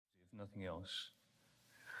Nothing else.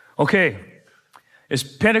 Okay, it's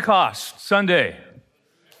Pentecost Sunday.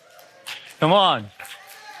 Come on.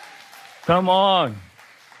 Come on.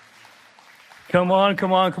 Come on,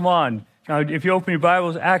 come on, come on. Now, if you open your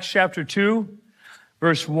Bibles, Acts chapter 2,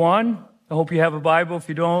 verse 1. I hope you have a Bible. If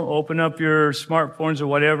you don't, open up your smartphones or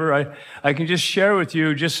whatever. I can just share with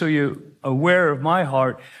you, just so you're aware of my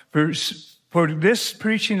heart. For this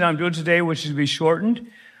preaching that I'm doing today, which is to be shortened,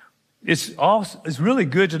 it's really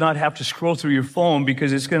good to not have to scroll through your phone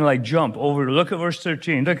because it's going to like jump over. Look at verse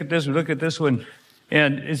 13. Look at this one.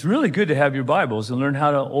 And it's really good to have your Bibles and learn how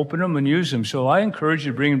to open them and use them. So I encourage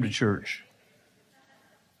you to bring them to church.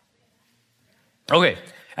 Okay,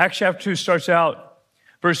 Acts chapter 2 starts out,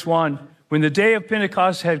 verse 1. When the day of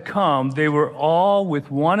Pentecost had come, they were all with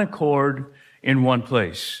one accord in one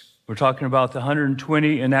place. We're talking about the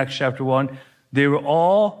 120 in Acts chapter 1. They were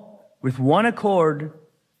all with one accord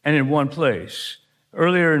and in one place.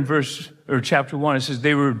 Earlier in chapter 1, it says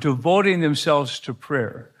they were devoting themselves to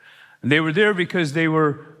prayer. And they were there because they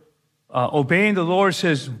were obeying the Lord.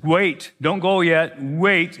 Says, wait, don't go yet,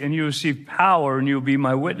 wait, and you will receive power and you will be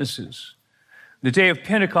my witnesses. The day of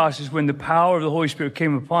Pentecost is when the power of the Holy Spirit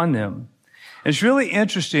came upon them. And it's really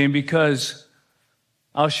interesting because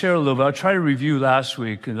I'll share a little bit. I'll try to review last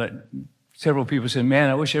week. Several people said, man,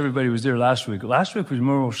 I wish everybody was there last week. Last week was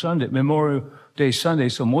Memorial Day Sunday,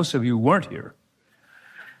 so most of you weren't here.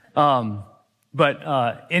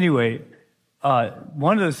 Anyway,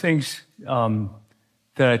 one of the things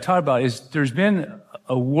that I taught about is there's been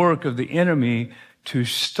a work of the enemy to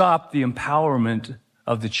stop the empowerment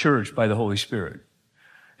of the church by the Holy Spirit.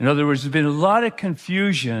 In other words, there's been a lot of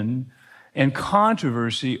confusion and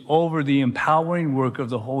controversy over the empowering work of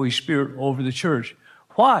the Holy Spirit over the church.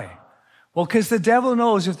 Why? Well, because the devil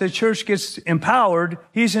knows if the church gets empowered,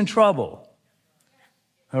 he's in trouble.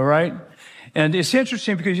 All right? And it's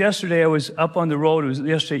interesting because yesterday I was up on the road. It was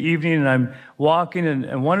yesterday evening, and I'm walking,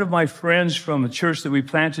 and one of my friends from the church that we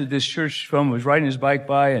planted this church from was riding his bike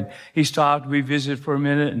by, and he stopped. We visited for a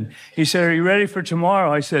minute, and he said, are you ready for tomorrow?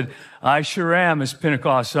 I said, I sure am. It's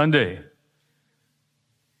Pentecost Sunday.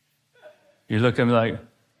 He looked at me like,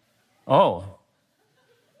 oh,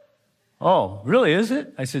 really, is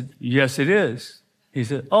it? I said, yes, it is. He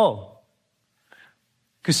said, oh.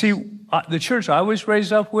 Because see, the church I was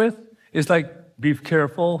raised up with is like, be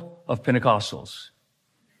careful of Pentecostals.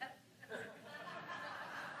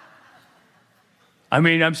 I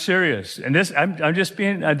mean, I'm serious. And I'm just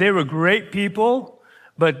being, they were great people,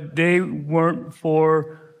 but they weren't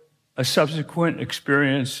for a subsequent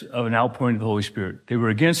experience of an outpouring of the Holy Spirit. They were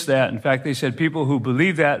against that. In fact, they said people who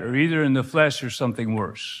believe that are either in the flesh or something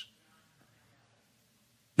worse.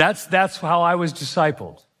 That's how I was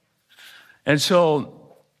discipled. And so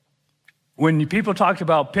when people talked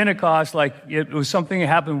about Pentecost, like it was something that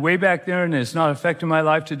happened way back there and it's not affecting my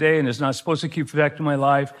life today and it's not supposed to keep affecting my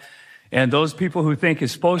life. And those people who think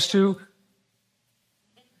it's supposed to,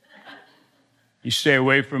 you stay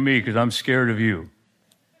away from me because I'm scared of you.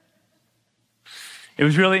 It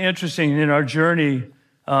was really interesting in our journey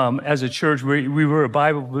as a church. We were a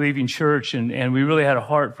Bible-believing church, and we really had a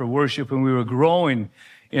heart for worship, and we were growing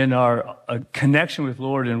in our connection with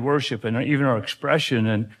Lord and worship and even our expression.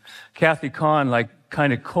 And Kathy Kahn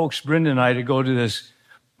kind of coaxed Brenda and I to go to this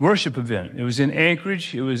worship event. It was in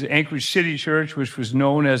Anchorage. It was Anchorage City Church, which was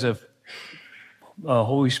known as a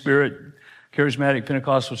Holy Spirit charismatic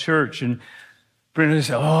Pentecostal church. And Brenda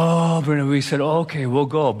said, we said, okay, we'll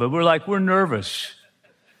go. But we're nervous.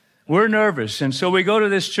 We're nervous. And so we go to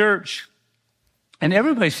this church, and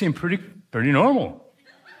everybody seemed pretty normal.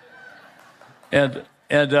 And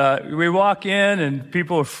we walk in, and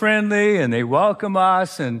people are friendly, and they welcome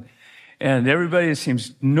us, and everybody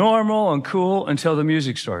seems normal and cool until the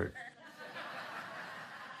music started.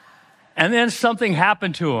 And then something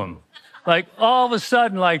happened to them. Like, all of a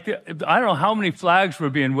sudden, I don't know how many flags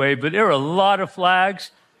were being waved, but there were a lot of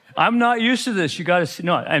flags. I'm not used to this. You got to see,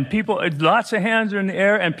 no. And people, lots of hands are in the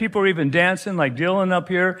air, and people are even dancing, like Dylan up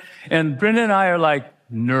here. And Brenda and I are like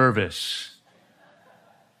nervous.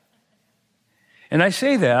 And I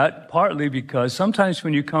say that partly because sometimes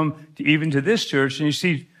when you come even to this church and you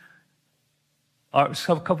see a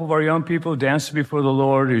couple of our young people dancing before the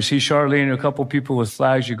Lord, or you see Charlene and a couple of people with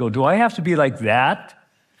flags, you go, do I have to be like that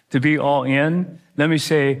to be all in? Let me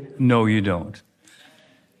say, no, you don't.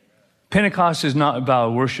 Pentecost is not about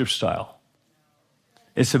a worship style.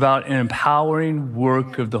 It's about an empowering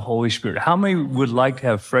work of the Holy Spirit. How many would like to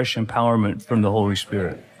have fresh empowerment from the Holy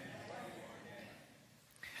Spirit?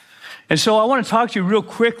 And so I want to talk to you real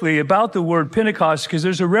quickly about the word Pentecost, because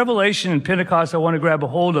there's a revelation in Pentecost I want to grab a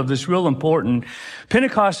hold of that's real important.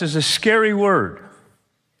 Pentecost is a scary word.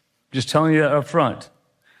 Just telling you that up front.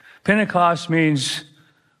 Pentecost means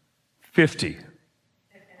 50.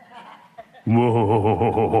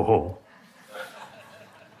 Whoa.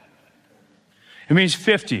 It means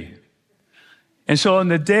 50. And so on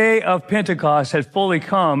the day of Pentecost had fully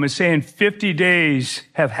come, it's saying 50 days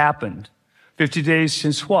have happened. 50 days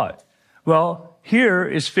since what? Well, here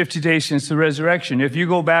is 50 days since the resurrection. If you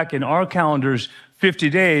go back in our calendars, 50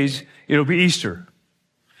 days, it'll be Easter.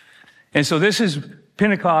 And so this is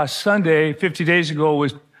Pentecost Sunday. 50 days ago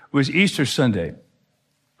was Easter Sunday.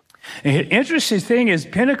 And the interesting thing is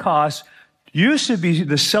Pentecost used to be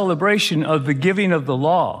the celebration of the giving of the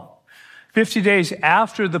law. 50 days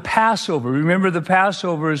after the Passover. Remember, the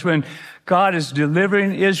Passover is when God is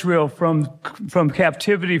delivering Israel from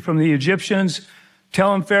captivity from the Egyptians.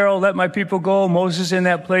 Telling Pharaoh, let my people go. Moses in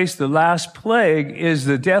that place. The last plague is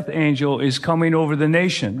the death angel is coming over the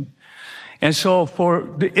nation. And so for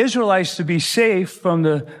the Israelites to be safe from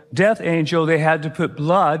the death angel, they had to put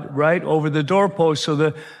blood right over the doorpost so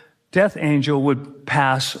the death angel would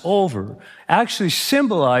pass over, actually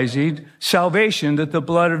symbolizing salvation, that the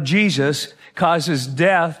blood of Jesus causes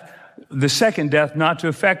death, the second death, not to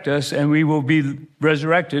affect us, and we will be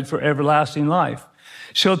resurrected for everlasting life.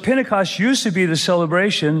 So Pentecost used to be the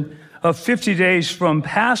celebration of 50 days from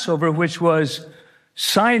Passover, which was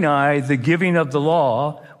Sinai, the giving of the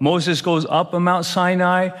law. Moses goes up on Mount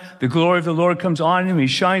Sinai. The glory of the Lord comes on him. He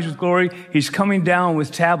shines with glory. He's coming down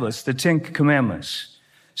with tablets, the 10 Commandments.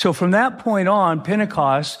 So from that point on,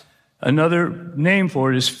 Pentecost, another name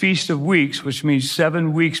for it is Feast of Weeks, which means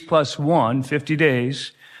 7 weeks plus 1, 50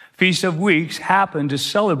 days. Feast of Weeks happened to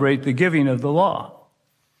celebrate the giving of the law.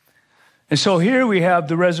 And so here we have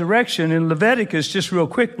the resurrection in Leviticus, just real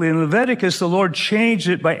quickly. In Leviticus, the Lord changed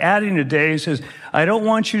it by adding a day. He says, I don't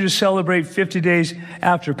want you to celebrate 50 days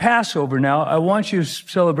after Passover now. I want you to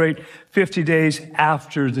celebrate 50 days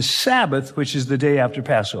after the Sabbath, which is the day after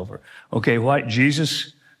Passover. Okay, what?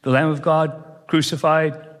 Jesus, the Lamb of God,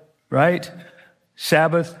 crucified, right?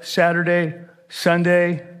 Sabbath, Saturday,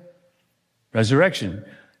 Sunday, resurrection.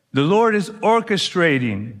 The Lord is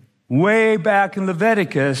orchestrating way back in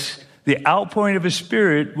Leviticus. The outpouring of His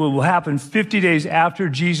Spirit will happen 50 days after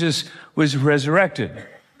Jesus was resurrected.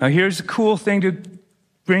 Now, here's the cool thing to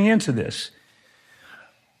bring into this.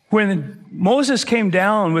 When Moses came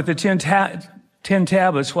down with the 10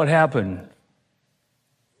 tablets, what happened?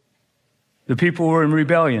 The people were in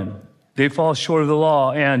rebellion. They fall short of the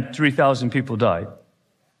law, and 3,000 people died.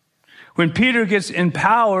 When Peter gets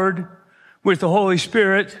empowered with the Holy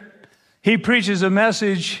Spirit, he preaches a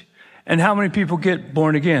message, and how many people get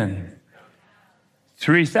born again?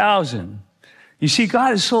 3,000. You see,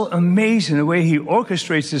 God is so amazing the way He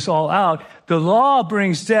orchestrates this all out. The law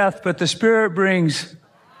brings death, but the Spirit brings...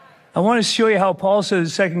 I want to show you how Paul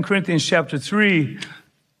says in 2 Corinthians chapter 3,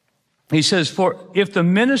 he says, for if the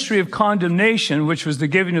ministry of condemnation, which was the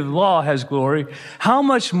giving of the law, has glory, how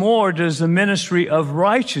much more does the ministry of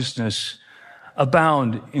righteousness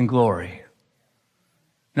abound in glory?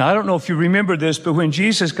 Now, I don't know if you remember this, but when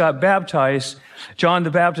Jesus got baptized, John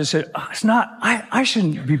the Baptist said, I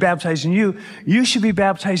shouldn't be baptizing you. You should be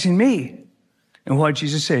baptizing me. And what did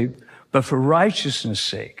Jesus say? But for righteousness'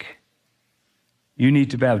 sake, you need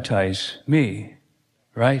to baptize me,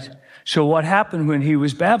 right? So what happened when He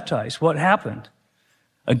was baptized? What happened?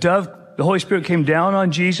 A dove, the Holy Spirit came down on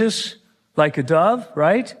Jesus like a dove,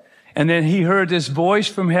 right? And then He heard this voice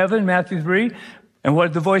from heaven, Matthew 3. And what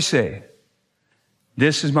did the voice say?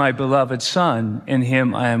 This is my beloved Son, in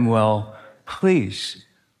Him I am well pleased.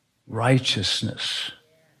 Righteousness.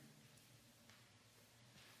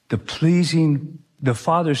 The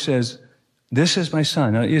Father says, this is my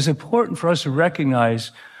Son. Now, it is important for us to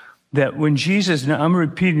recognize that when Jesus, and I'm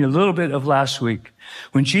repeating a little bit of last week,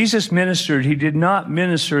 when Jesus ministered, He did not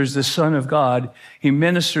minister as the Son of God. He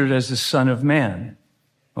ministered as the Son of Man.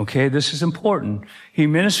 Okay, this is important. He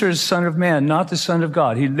ministered as Son of Man, not the Son of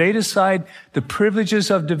God. He laid aside the privileges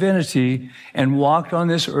of divinity and walked on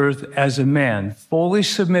this earth as a man, fully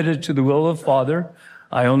submitted to the will of the Father.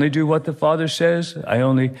 I only do what the Father says. I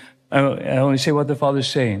only say what the Father's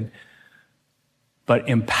saying, but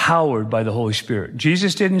empowered by the Holy Spirit.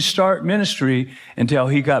 Jesus didn't start ministry until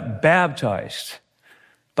He got baptized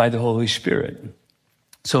by the Holy Spirit.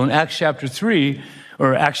 So in Acts chapter 3,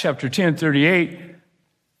 or Acts chapter 10, 38,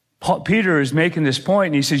 Peter is making this point,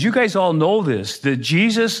 and he says, you guys all know this, that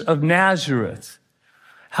Jesus of Nazareth,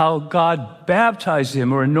 how God baptized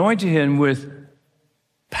Him or anointed Him with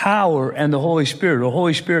power and the Holy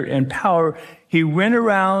Spirit and power. He went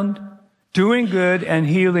around doing good and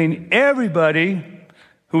healing everybody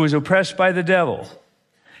who was oppressed by the devil.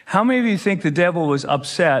 How many of you think the devil was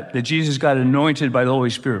upset that Jesus got anointed by the Holy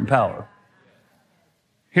Spirit and power?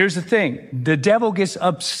 Here's the thing. The devil gets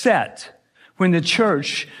upset when the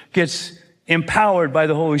church gets empowered by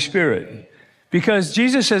the Holy Spirit. Because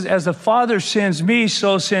Jesus says, as the Father sends me,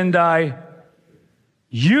 so send I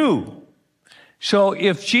you. So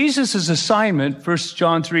if Jesus' assignment, 1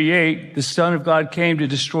 John 3:8, the Son of God came to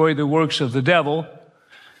destroy the works of the devil,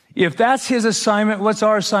 if that's his assignment, what's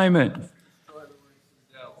our assignment? Destroy the works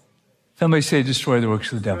of the devil. Somebody say, destroy the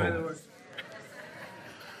works of the devil.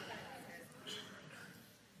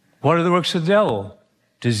 What are the works of the devil?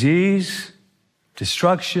 Disease,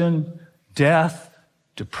 destruction, death,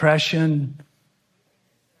 depression.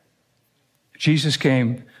 Jesus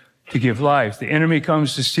came to give life. The enemy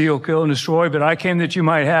comes to steal, kill, and destroy, but I came that you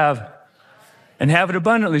might have and have it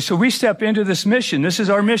abundantly. So we step into this mission. This is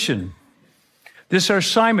our mission. This is our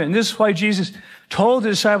assignment. And this is why Jesus told the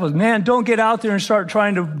disciples, man, don't get out there and start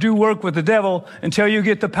trying to do work with the devil until you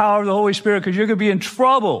get the power of the Holy Spirit, because you're going to be in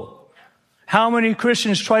trouble. How many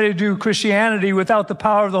Christians try to do Christianity without the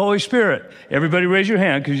power of the Holy Spirit? Everybody raise your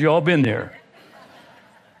hand, because you've all been there.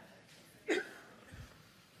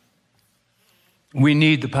 We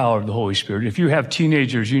need the power of the Holy Spirit. If you have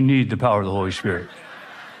teenagers, you need the power of the Holy Spirit.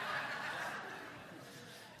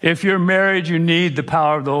 If you're married, you need the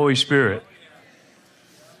power of the Holy Spirit.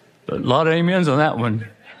 A lot of amens on that one.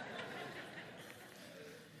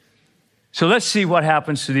 So let's see what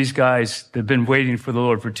happens to these guys that have been waiting for the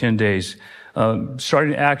Lord for 10 days.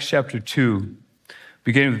 Starting in Acts chapter 2,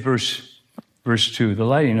 beginning with verse 2. The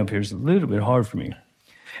lighting up here is a little bit hard for me.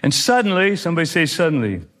 And suddenly, somebody say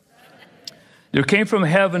suddenly, there came from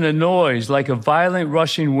heaven a noise like a violent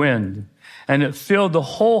rushing wind, and it filled the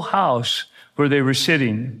whole house where they were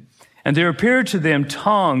sitting. And there appeared to them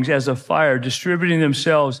tongues as of fire, distributing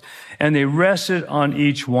themselves, and they rested on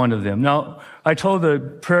each one of them. Now, I told the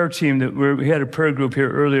prayer team that we had a prayer group here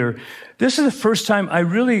earlier. This is the first time I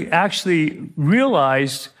really actually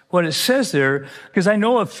realized what it says there, because I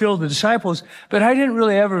know it filled the disciples, but I didn't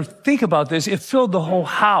really ever think about this. It filled the whole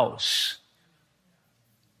house.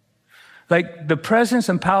 Like the presence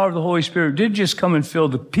and power of the Holy Spirit didn't just come and fill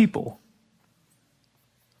the people.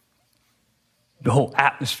 The whole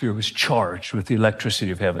atmosphere was charged with the electricity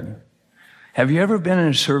of heaven. Have you ever been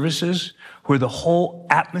in services where the whole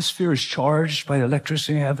atmosphere is charged by the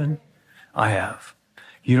electricity of heaven? I have.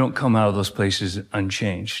 You don't come out of those places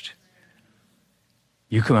unchanged.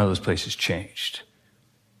 You come out of those places changed.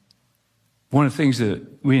 One of the things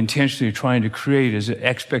that we intentionally are trying to create is an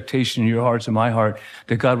expectation in your hearts and my heart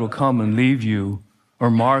that God will come and leave you or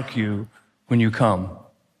mark you when you come.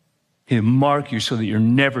 He'll mark you so that you're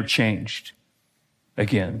never changed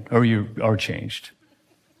again, or you are changed.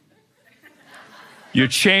 You're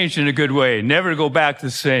changed in a good way, never go back the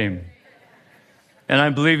same. And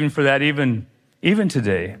I'm believing for that even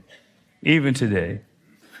today.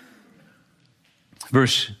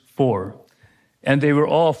 Verse 4. And they were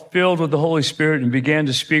all filled with the Holy Spirit and began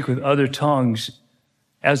to speak with other tongues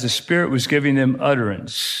as the Spirit was giving them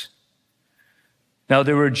utterance. Now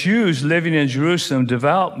there were Jews living in Jerusalem,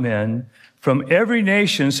 devout men from every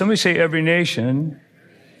nation. Somebody say every nation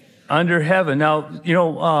under heaven. Now,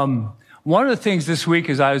 one of the things this week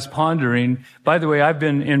as I was pondering, by the way, I've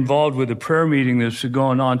been involved with a prayer meeting that's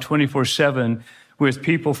going on 24/7 with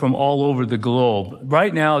people from all over the globe.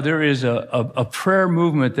 Right now, there is a prayer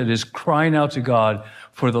movement that is crying out to God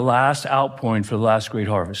for the last outpouring, for the last great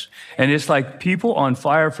harvest. And it's like people on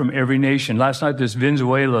fire from every nation. Last night, this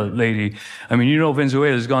Venezuela lady,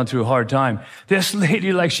 Venezuela's gone through a hard time. This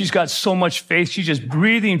lady, she's got so much faith. She's just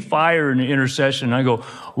breathing fire in the intercession. And I go,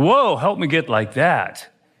 whoa, help me get like that.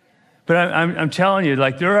 But I'm telling you,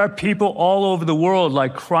 there are people all over the world,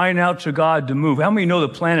 crying out to God to move. How many know the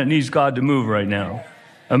planet needs God to move right now?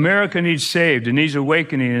 America needs saved. It needs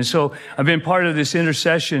awakening. And so I've been part of this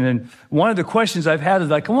intercession. And one of the questions I've had is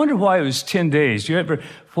I wonder why it was 10 days. Do you ever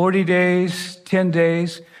 40 days, 10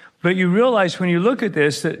 days? But you realize when you look at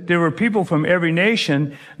this that there were people from every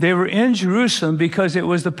nation. They were in Jerusalem because it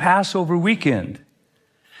was the Passover weekend.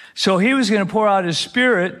 So he was going to pour out his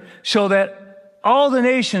Spirit so that all the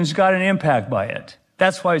nations got an impact by it.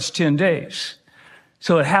 That's why it's 10 days.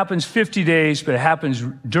 So it happens 50 days, but it happens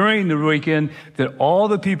during the weekend that all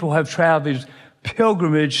the people have traveled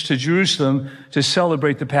pilgrimage to Jerusalem to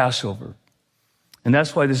celebrate the Passover. And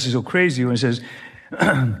that's why this is so crazy when it says,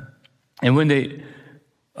 and when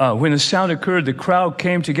the sound occurred, the crowd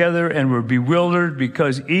came together and were bewildered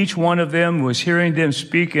because each one of them was hearing them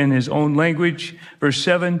speak in his own language. Verse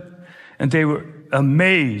 7, and they were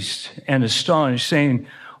amazed and astonished, saying,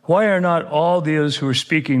 why are not all those who are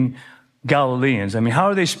speaking Galileans? I mean, how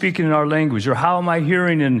are they speaking in our language? Or how am I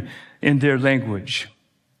hearing in their language?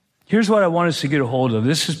 Here's what I want us to get a hold of.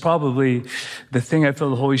 This is probably the thing I feel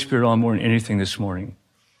the Holy Spirit on more than anything this morning.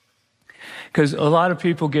 Because a lot of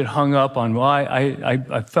people get hung up on, well,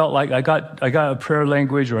 I felt like I got a prayer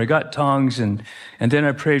language or I got tongues and then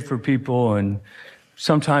I prayed for people and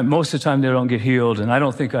most of the time they don't get healed. And I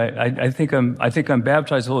don't think I think I'm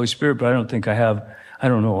baptized with the Holy Spirit, but I don't think I have,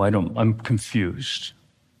 I'm confused.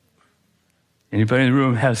 Anybody in the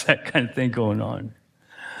room has that kind of thing going on?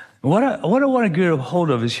 What I want to get a hold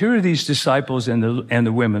of is here are these disciples and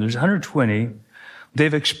the women. There's 120.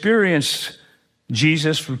 They've experienced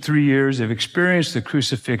Jesus for 3 years. They've experienced the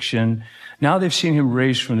crucifixion. Now they've seen him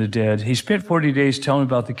raised from the dead. He spent 40 days telling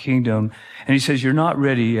about the kingdom. And he says, you're not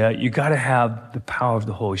ready yet. You got to have the power of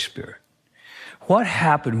the Holy Spirit. What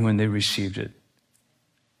happened when they received it?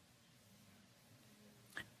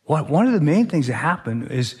 One of the main things that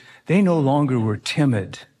happened is they no longer were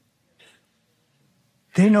timid.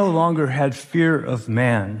 They no longer had fear of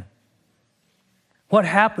man. What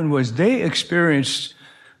happened was they experienced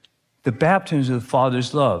the baptism of the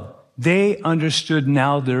Father's love. They understood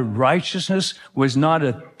now their righteousness was not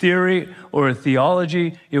a theory or a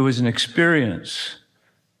theology. It was an experience.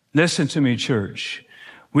 Listen to me, church.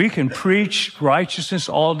 We can preach righteousness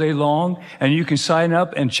all day long, and you can sign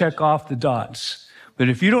up and check off the dots. But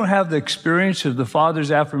if you don't have the experience of the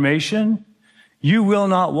Father's affirmation, you will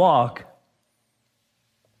not walk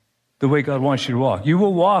the way God wants you to walk. You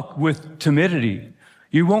will walk with timidity.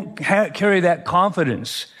 You won't carry that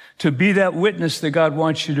confidence to be that witness that God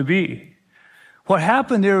wants you to be. What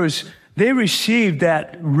happened there was they received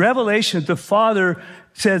that revelation that the Father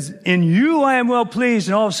says, in you I am well pleased,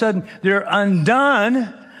 and all of a sudden they're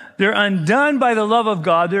undone. They're undone by the love of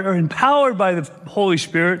God. They're empowered by the Holy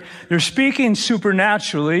Spirit. They're speaking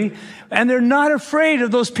supernaturally, and they're not afraid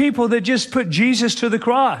of those people that just put Jesus to the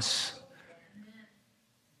cross.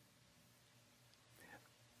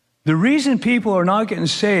 The reason people are not getting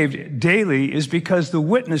saved daily is because the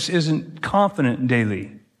witness isn't confident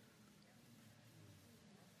daily.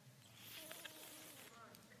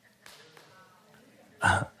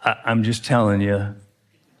 I'm just telling you.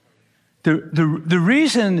 The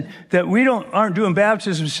reason that we aren't doing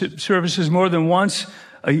baptism services more than once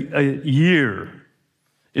a year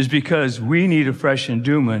is because we need a fresh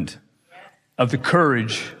endowment of the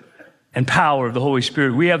courage and power of the Holy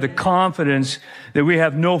Spirit. We have the confidence that we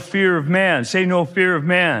have no fear of man. Say no fear of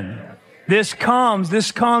man. This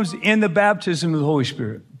comes in the baptism of the Holy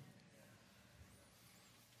Spirit.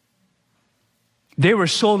 They were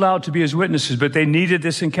sold out to be his witnesses, but they needed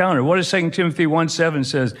this encounter. What does 2 Timothy 1:7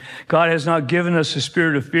 says? God has not given us a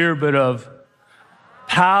spirit of fear, but of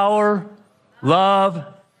power, love,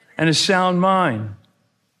 and a sound mind.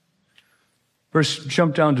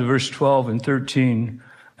 Jump down to verse 12 and 13.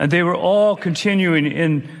 And they were all continuing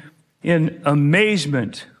in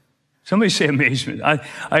amazement. Somebody say amazement.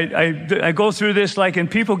 I go through this and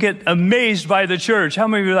people get amazed by the church. How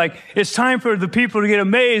many of you are like, it's time for the people to get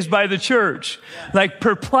amazed by the church? Like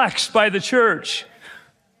perplexed by the church.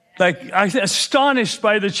 Like astonished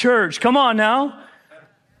by the church. Come on now.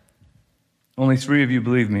 Only 3 of you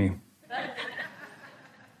believe me.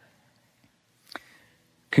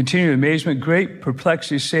 Continued amazement, great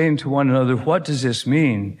perplexity, saying to one another, what does this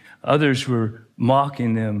mean? Others were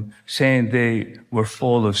mocking them, saying they were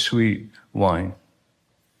full of sweet wine.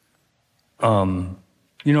 I'm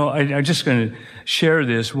just going to share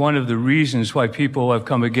this. One of the reasons why people have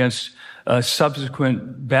come against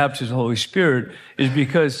subsequent baptism of the Holy Spirit is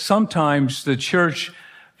because sometimes the church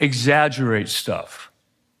exaggerates stuff.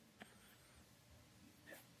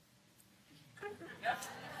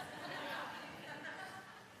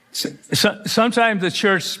 Sometimes the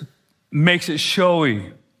church makes it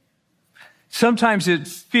showy. Sometimes it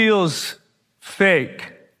feels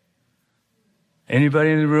fake.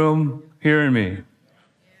 Anybody in the room hearing me?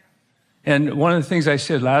 And one of the things I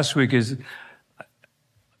said last week is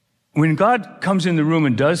when God comes in the room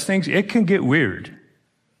and does things, it can get weird.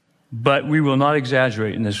 But we will not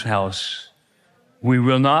exaggerate in this house. We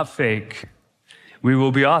will not fake. We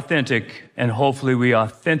will be authentic, and hopefully we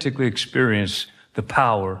authentically experience the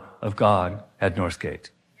power of God at Northgate.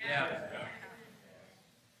 Yeah.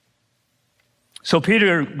 So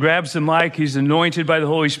Peter grabs the mic. He's anointed by the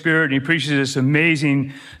Holy Spirit, and he preaches this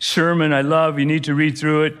amazing sermon I love. You need to read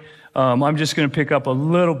through it. I'm just going to pick up a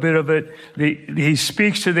little bit of it. He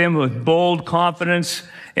speaks to them with bold confidence,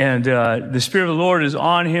 and the Spirit of the Lord is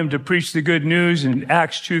on him to preach the good news in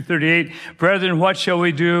Acts 2:38. Brethren, what shall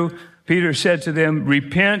we do? Peter said to them,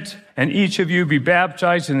 repent and each of you be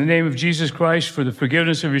baptized in the name of Jesus Christ for the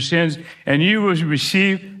forgiveness of your sins, and you will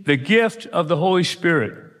receive the gift of the Holy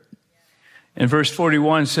Spirit. And verse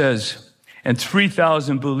 41 says, and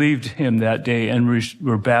 3,000 believed him that day and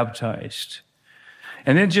were baptized.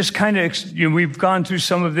 And then just kind of, we've gone through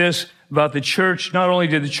some of this about the church. Not only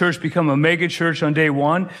did the church become a mega church on day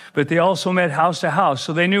one, but they also met house to house.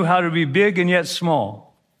 So they knew how to be big and yet small.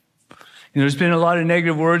 There's been a lot of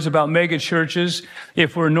negative words about mega churches.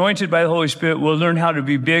 If we're anointed by the Holy Spirit, we'll learn how to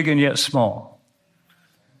be big and yet small.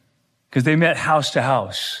 Because they met house to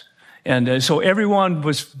house. And so everyone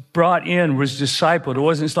was brought in, was discipled. It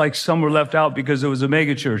wasn't like some were left out because it was a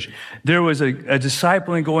mega church. There was a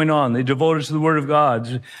discipling going on. They devoted to the Word of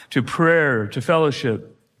God, to prayer, to fellowship,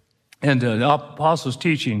 and the apostles'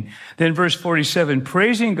 teaching. Then verse 47,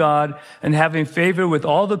 praising God and having favor with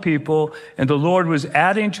all the people, and the Lord was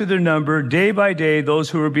adding to their number day by day those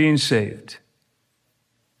who were being saved.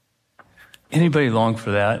 Anybody long for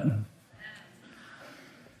that?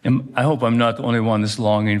 And I hope I'm not the only one that's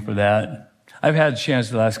longing for that. I've had a chance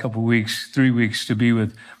the last couple of weeks, 3 weeks, to be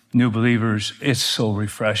with new believers. It's so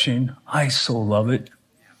refreshing. I so love it.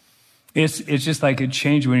 It's just like it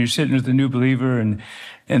changed when you're sitting with a new believer, and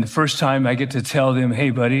the first time I get to tell them, hey,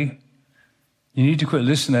 buddy, you need to quit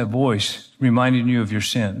listening to that voice reminding you of your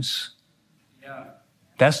sins. Yeah.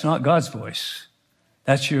 That's not God's voice.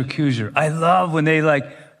 That's your accuser. I love when they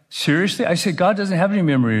seriously? I said, God doesn't have any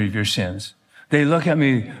memory of your sins. They look at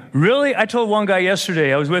me, really? I told one guy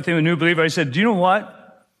yesterday, I was with him, a new believer, I said, do you know what?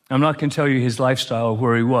 I'm not going to tell you his lifestyle,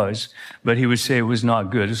 where he was, but he would say it was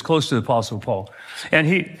not good. It's close to the Apostle Paul. And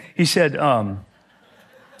he said,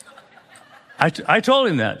 I told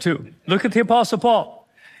him that too. Look at the Apostle Paul.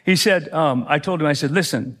 He said, I told him, I said,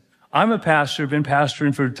 listen, I'm a pastor, been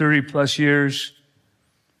pastoring for 30 plus years.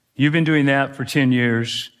 You've been doing that for 10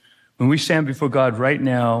 years. When we stand before God right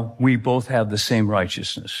now, we both have the same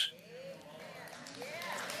righteousness.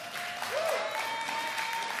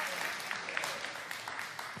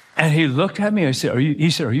 And he looked at me. I said,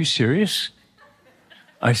 he said, are you serious?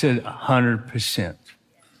 I said, 100%.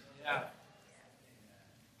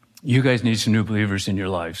 You guys need some new believers in your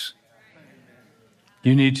lives.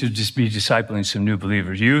 You need to just be discipling some new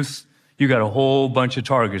believers. Youth, you got a whole bunch of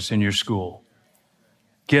targets in your school.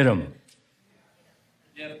 Get them.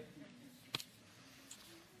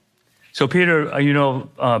 So Peter,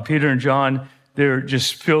 Peter and John, they're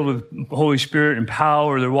just filled with Holy Spirit and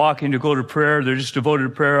power. They're walking to go to prayer. They're just devoted to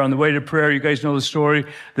prayer. On the way to prayer, you guys know the story.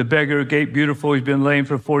 The beggar, Gate Beautiful, he's been lame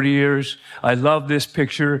for 40 years. I love this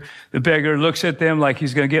picture. The beggar looks at them like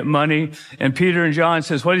he's going to get money. And Peter and John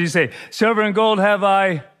says, what did he say? Silver and gold have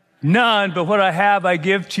I none, but what I have I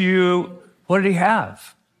give to you. What did he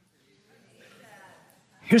have?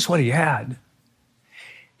 Here's what he had.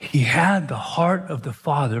 He had the heart of the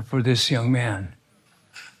Father for this young man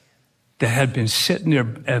that had been sitting there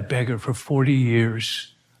a beggar for 40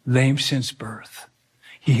 years, lame since birth.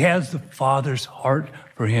 He has the Father's heart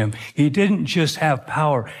for him. He didn't just have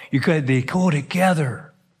power. They go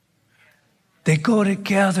together. They go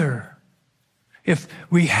together. If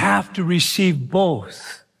we have to receive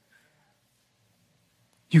both,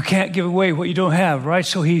 you can't give away what you don't have, right?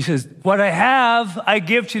 So he says, what I have, I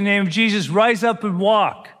give to you in the name of Jesus. Rise up and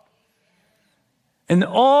walk. And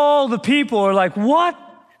all the people are like, what?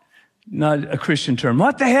 Not a Christian term.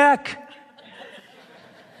 What the heck?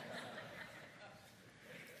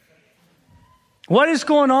 What is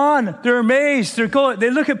going on? They're amazed. They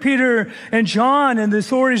look at Peter and John, and the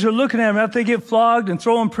authorities are looking at them after they get flogged and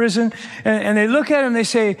thrown in prison. And they look at them and they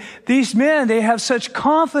say, these men, they have such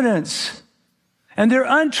confidence. And they're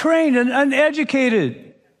untrained and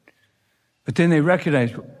uneducated. But then they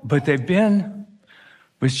recognize, but they've been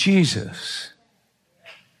with Jesus.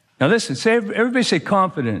 Now listen, everybody say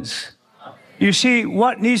confidence. You see,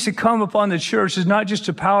 what needs to come upon the church is not just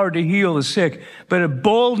a power to heal the sick, but a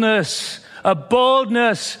boldness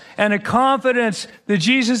and a confidence that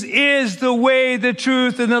Jesus is the way, the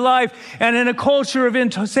truth, and the life. And in a culture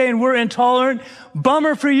of saying we're intolerant,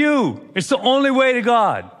 bummer for you. It's the only way to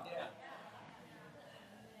God.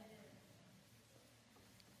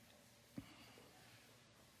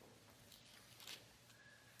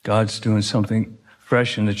 God's doing something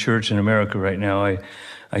fresh in the church in America right now.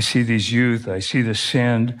 I see these youth. I see the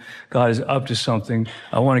sin. God is up to something.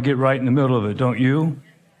 I want to get right in the middle of it, don't you?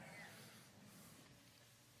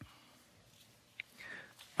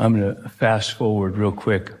 I'm going to fast forward real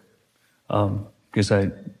quick because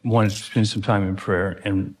I wanted to spend some time in prayer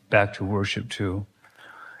and back to worship too.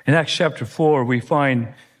 In Acts chapter 4, we find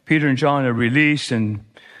Peter and John are released, and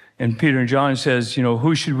And Peter and John says,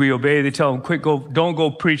 who should we obey? They tell him, don't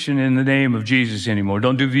go preaching in the name of Jesus anymore.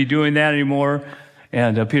 Don't be doing that anymore.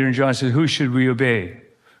 And Peter and John says, who should we obey?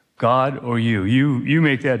 God or you? You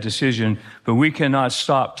make that decision, but we cannot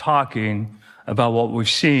stop talking about what we've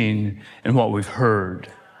seen and what we've heard.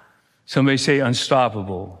 Somebody say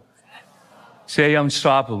unstoppable. Say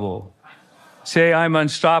unstoppable. Say I'm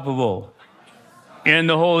unstoppable. In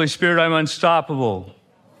the Holy Spirit, I'm unstoppable.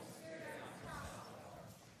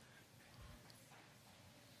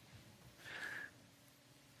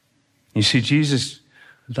 You see, Jesus,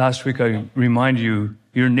 last week I reminded you,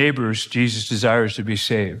 your neighbors, Jesus desires to be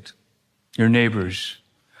saved. Your neighbors,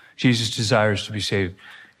 Jesus desires to be saved.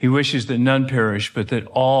 He wishes that none perish, but that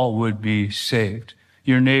all would be saved.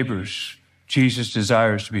 Your neighbors, Jesus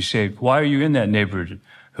desires to be saved. Why are you in that neighborhood?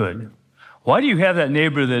 Why do you have that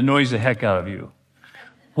neighbor that annoys the heck out of you?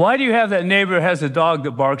 Why do you have that neighbor that has a dog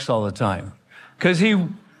that barks all the time?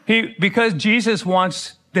 Because Jesus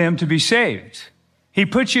wants them to be saved. He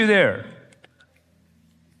put you there.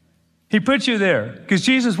 He put you there because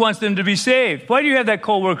Jesus wants them to be saved. Why do you have that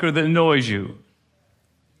coworker that annoys you?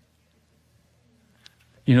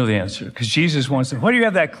 You know the answer, because Jesus wants them. Why do you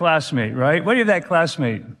have that classmate, right? Why do you have that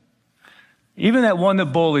classmate? Even that one that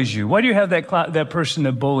bullies you. Why do you have that person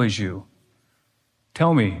that bullies you?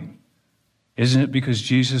 Tell me, isn't it because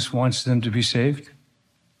Jesus wants them to be saved?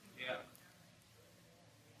 Yeah.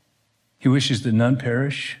 He wishes that none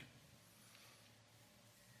perish,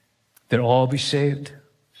 that all be saved.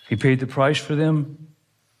 He paid the price for them.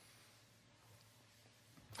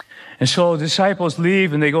 And so the disciples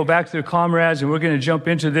leave and they go back to their comrades, and we're going to jump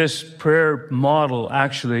into this prayer model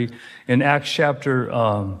actually in Acts chapter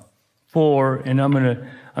 4, and I'm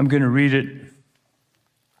going to read it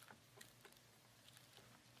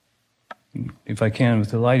if I can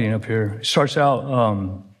with the lighting up here. It starts out,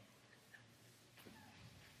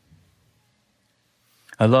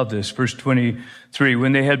 I love this, verse 23.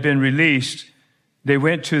 When they had been released, they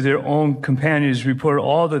went to their own companions, reported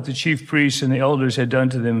all that the chief priests and the elders had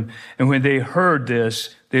done to them. And when they heard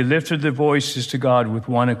this, they lifted their voices to God with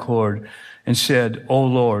one accord and said, O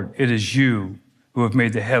Lord, it is you who have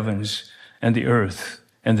made the heavens and the earth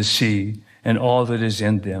and the sea and all that is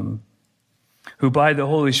in them, who by the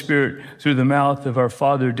Holy Spirit through the mouth of our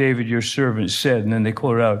father David, your servant, said, and then they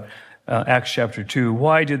quote out Acts chapter 2,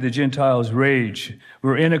 why did the Gentiles rage?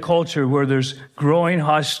 We're in a culture where there's growing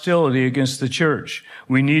hostility against the church.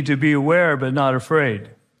 We need to be aware but not afraid.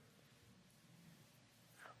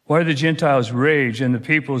 Why did the Gentiles rage and the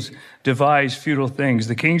peoples devise futile things?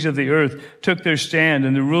 The kings of the earth took their stand,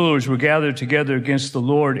 and the rulers were gathered together against the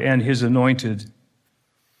Lord and his anointed.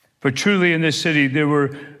 For truly in this city there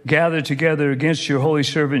were gathered together against your holy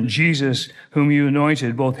servant Jesus, whom you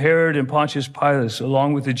anointed. Both Herod and Pontius Pilate,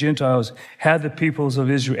 along with the Gentiles, had the peoples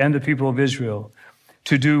of Israel and the people of Israel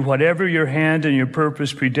to do whatever your hand and your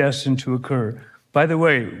purpose predestined to occur. By the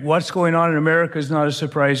way, what's going on in America is not a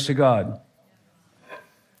surprise to God.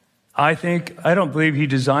 I don't believe he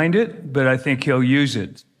designed it, but I think he'll use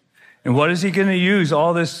it. And what is he going to use?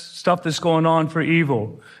 All this stuff that's going on for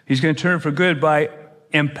evil. He's going to turn it for good by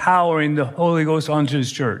empowering the Holy Ghost onto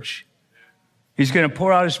his church. He's going to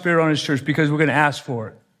pour out his Spirit on his church because we're going to ask for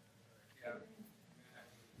it.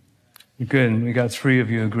 Good. We got 3 of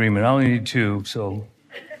you in agreement. I only need 2, so.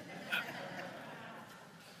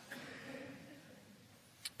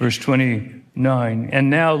 Verse 29, and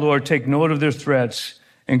now, Lord, take note of their threats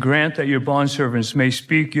and grant that your bondservants may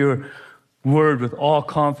speak your word with all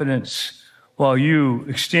confidence while you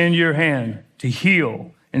extend your hand to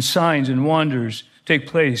heal, and signs and wonders take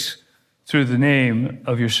place through the name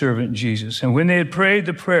of your servant Jesus. And when they had prayed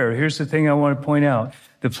the prayer, here's the thing I want to point out.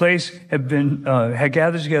 The place had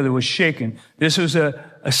gathered together, was shaken. This was a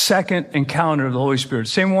second encounter of the Holy Spirit.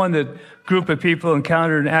 Same one that group of people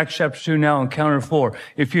encountered in Acts chapter 2, now encounter 4.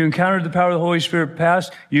 If you encountered the power of the Holy Spirit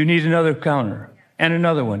past, you need another encounter, and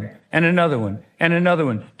another one, and another one, and another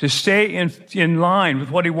one. To stay in line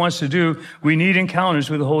with what he wants to do, we need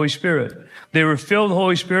encounters with the Holy Spirit. They were filled with the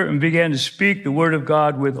Holy Spirit and began to speak the word of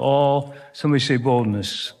God with all, somebody say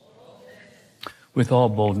boldness. With all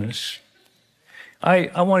boldness.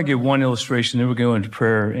 I want to give one illustration, then we're going to go into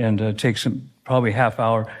prayer and take probably half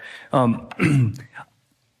hour. You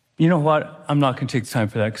know what? I'm not going to take the time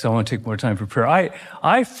for that because I want to take more time for prayer.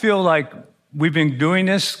 I feel like we've been doing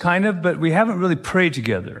this kind of, but we haven't really prayed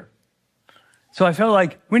together. So I felt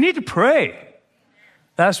like we need to pray.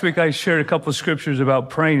 Last week I shared a couple of scriptures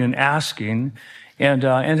about praying and asking, and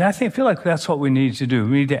I feel like that's what we need to do.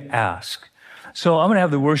 We need to ask. So I'm going to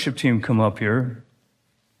have the worship team come up here.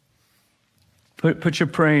 Put your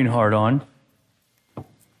praying heart on.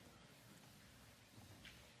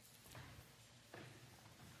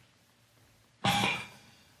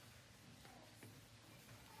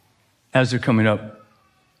 as they're coming up.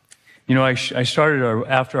 You know, I started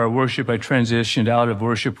after our worship, I transitioned out of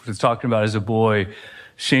worship with talking about as a boy,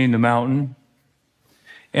 seeing the mountain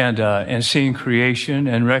and seeing creation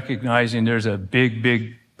and recognizing there's a big,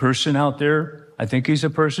 big person out there. I think he's a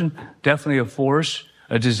person, definitely a force,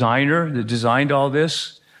 a designer that designed all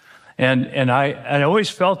this. And I always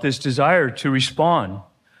felt this desire to respond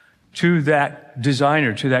to that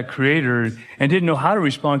designer, to that creator, and didn't know how to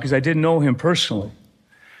respond because I didn't know him personally.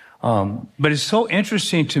 But it's so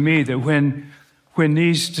interesting to me that when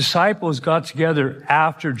these disciples got together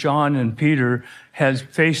after John and Peter had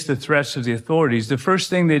faced the threats of the authorities, the first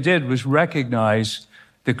thing they did was recognize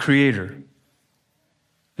the creator.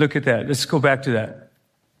 Look at that. Let's go back to that.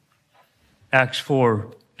 Acts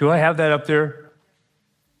 4. Do I have that up there,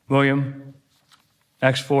 William?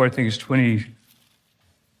 Acts 4, I think it's 20.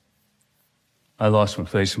 I lost my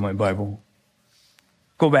place in my Bible.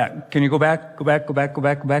 Go back. Can you go back? Go back, go back, go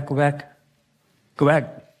back, go back, go back. Go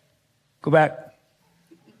back. Go back.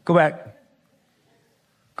 Go back.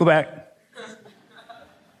 Go back.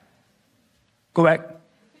 Go back.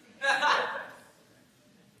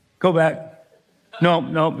 Go back.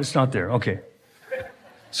 No, it's not there. Okay.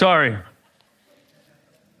 Sorry.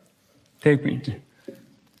 Take me.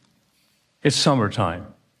 It's summertime.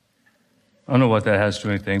 I don't know what that has to do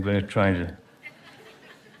with anything, but I'm trying to.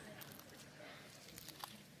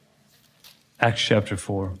 Acts chapter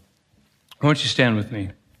 4. Why don't you stand with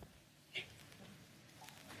me? It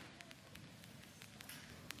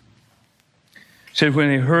said, when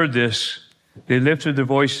they heard this, they lifted their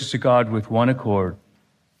voices to God with one accord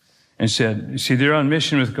and said, see, they're on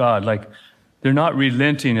mission with God. Like, they're not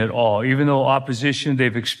relenting at all. Even though opposition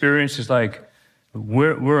they've experienced is like,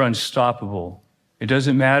 we're unstoppable. It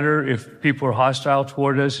doesn't matter if people are hostile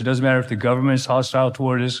toward us. It doesn't matter if the government is hostile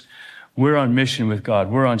toward us. We're on mission with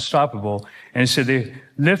God. We're unstoppable. And it said they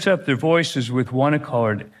lift up their voices with one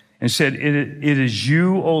accord and said, it is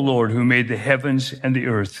you, O Lord, who made the heavens and the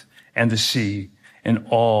earth and the sea and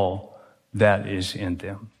all that is in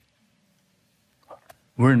them.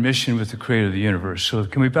 We're in mission with the creator of the universe. So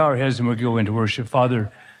can we bow our heads and we'll go into worship?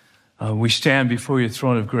 Father, we stand before your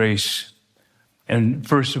throne of grace. And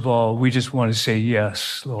first of all, we just want to say,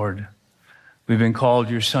 yes, Lord. We've been called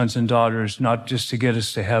your sons and daughters, not just to get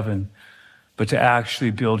us to heaven, but to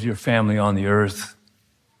actually build your family on the earth,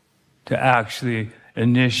 to actually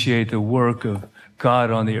initiate the work of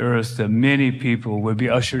God on the earth, that many people would be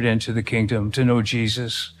ushered into the kingdom, to know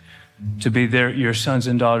Jesus, to be your sons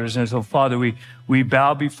and daughters. And so, Father, we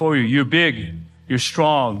bow before you. You're big. You're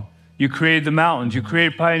strong. You created the mountains. You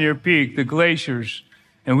created Pioneer Peak, the glaciers.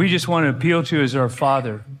 And we just want to appeal to you as our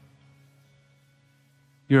Father.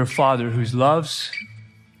 You're a Father who loves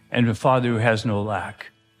and a Father who has no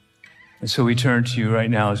lack. And so we turn to you right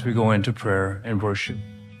now as we go into prayer and worship.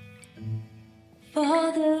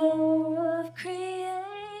 Father of creation.